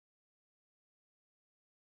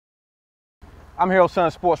I'm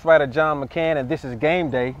Herald-Sun sports writer John McCann, and this is Game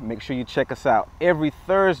Day. Make sure you check us out every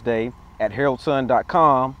Thursday at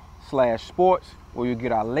heraldsun.com/sports, where you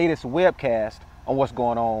get our latest webcast on what's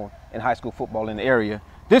going on in high school football in the area.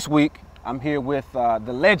 This week, I'm here with the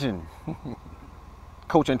legend,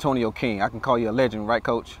 Coach Antonio King. I can call you a legend, right,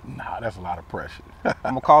 Coach? Nah, that's a lot of pressure. I'm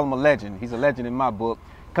going to call him a legend. He's a legend in my book.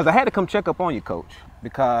 Because I had to come check up on you, Coach,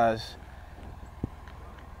 because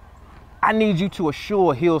I need you to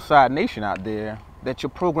assure Hillside Nation out there that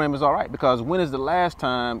your program is all right. Because when is the last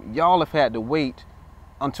time y'all have had to wait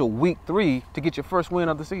until week 3 to get your first win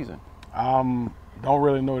of the season? Don't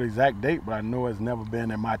really know the exact date, but I know it's never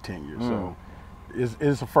been in my tenure. So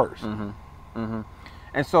it's a first.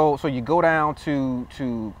 And so you go down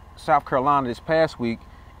to South Carolina this past week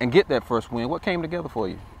and get that first win. What came together for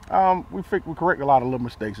you? We correct a lot of little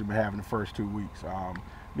mistakes we've been having the first 2 weeks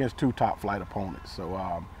against 2 top flight opponents.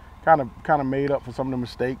 So kind of made up for some of the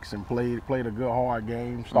mistakes and played a good hard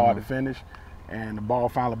game, start to finish, and the ball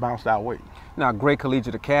finally bounced our way. Now, Great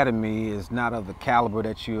Collegiate Academy is not of the caliber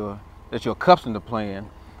that you're accustomed to playing,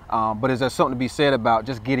 but is there something to be said about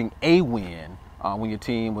just getting a win when your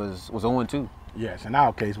team was 0-2? Yes, in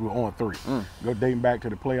our case, we were 0-3. Go dating back to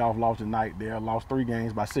the playoff loss tonight. They lost 3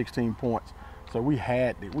 games by 16 points. So we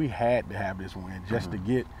had to have this win just to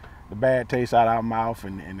get the bad taste out of our mouth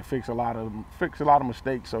and to fix a lot of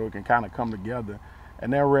mistakes so it can kind of come together.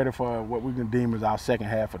 And they're ready for what we can deem as our second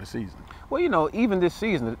half of the season. Well, you know, even this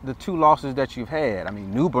season, the 2 losses that you've had, I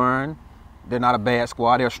mean, New Bern, they're not a bad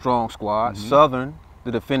squad. They're a strong squad. Southern,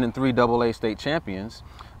 the defending 3 AA state champions.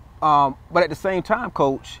 But at the same time,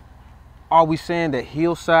 Coach, are we saying that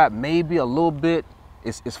Hillside maybe a little bit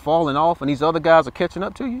is falling off and these other guys are catching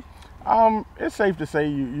up to you? It's safe to say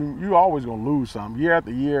you always going to lose some. Year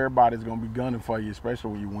after year, everybody's going to be gunning for you,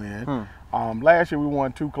 especially when you win. Last year, we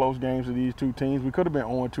won 2 close games with these 2 teams. We could have been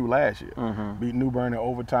 0-2 last year. Beat New Bern in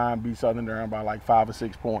overtime, beat Southern Durham by like 5 or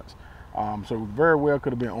 6 points. So we very well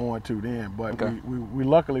could have been 0-2 then. But we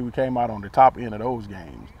luckily came out on the top end of those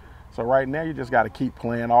games. So right now, you just got to keep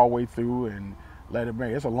playing all the way through and let it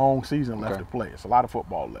bring. It's a long season left to play. It's a lot of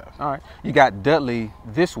football left. All right. You got Dudley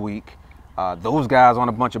this week. Those guys aren't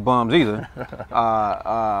a bunch of bums either.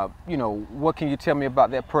 You know, what can you tell me about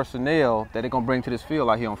that personnel that they're going to bring to this field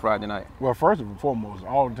out here on Friday night? Well, first and foremost,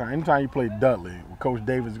 all the time, anytime you play Dudley, Coach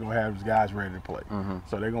Davis is going to have his guys ready to play.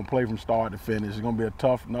 So they're going to play from start to finish. It's going to be a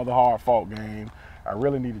tough, another hard-fought game. I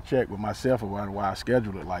really need to check with myself about why I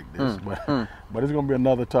scheduled it like this. But it's going to be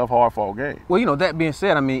another tough, hard-fought game. Well, you know, that being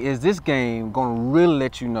said, I mean, is this game going to really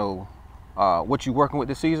let you know what you're working with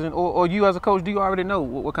this season? Or you as a coach, do you already know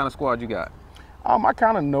what kind of squad you got? I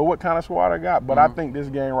kind of know what kind of squad I got, but I think this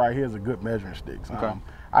game right here is a good measuring stick.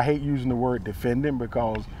 I hate using the word defending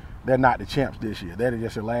because they're not the champs this year. They're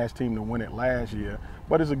just the last team to win it last year.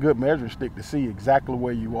 But it's a good measuring stick to see exactly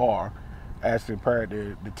where you are as compared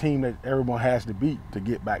to the team that everyone has to beat to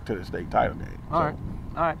get back to the state title game. All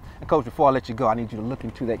right. And, Coach, before I let you go, I need you to look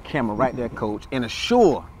into that camera right there, Coach, and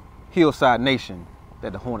assure Hillside Nation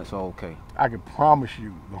that the Hornets are okay. I can promise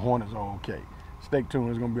you the Hornets are okay. Stay tuned.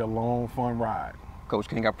 It's going to be a long, fun ride. Coach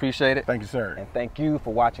King, I appreciate it. Thank you, sir. And thank you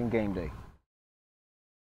for watching Game Day.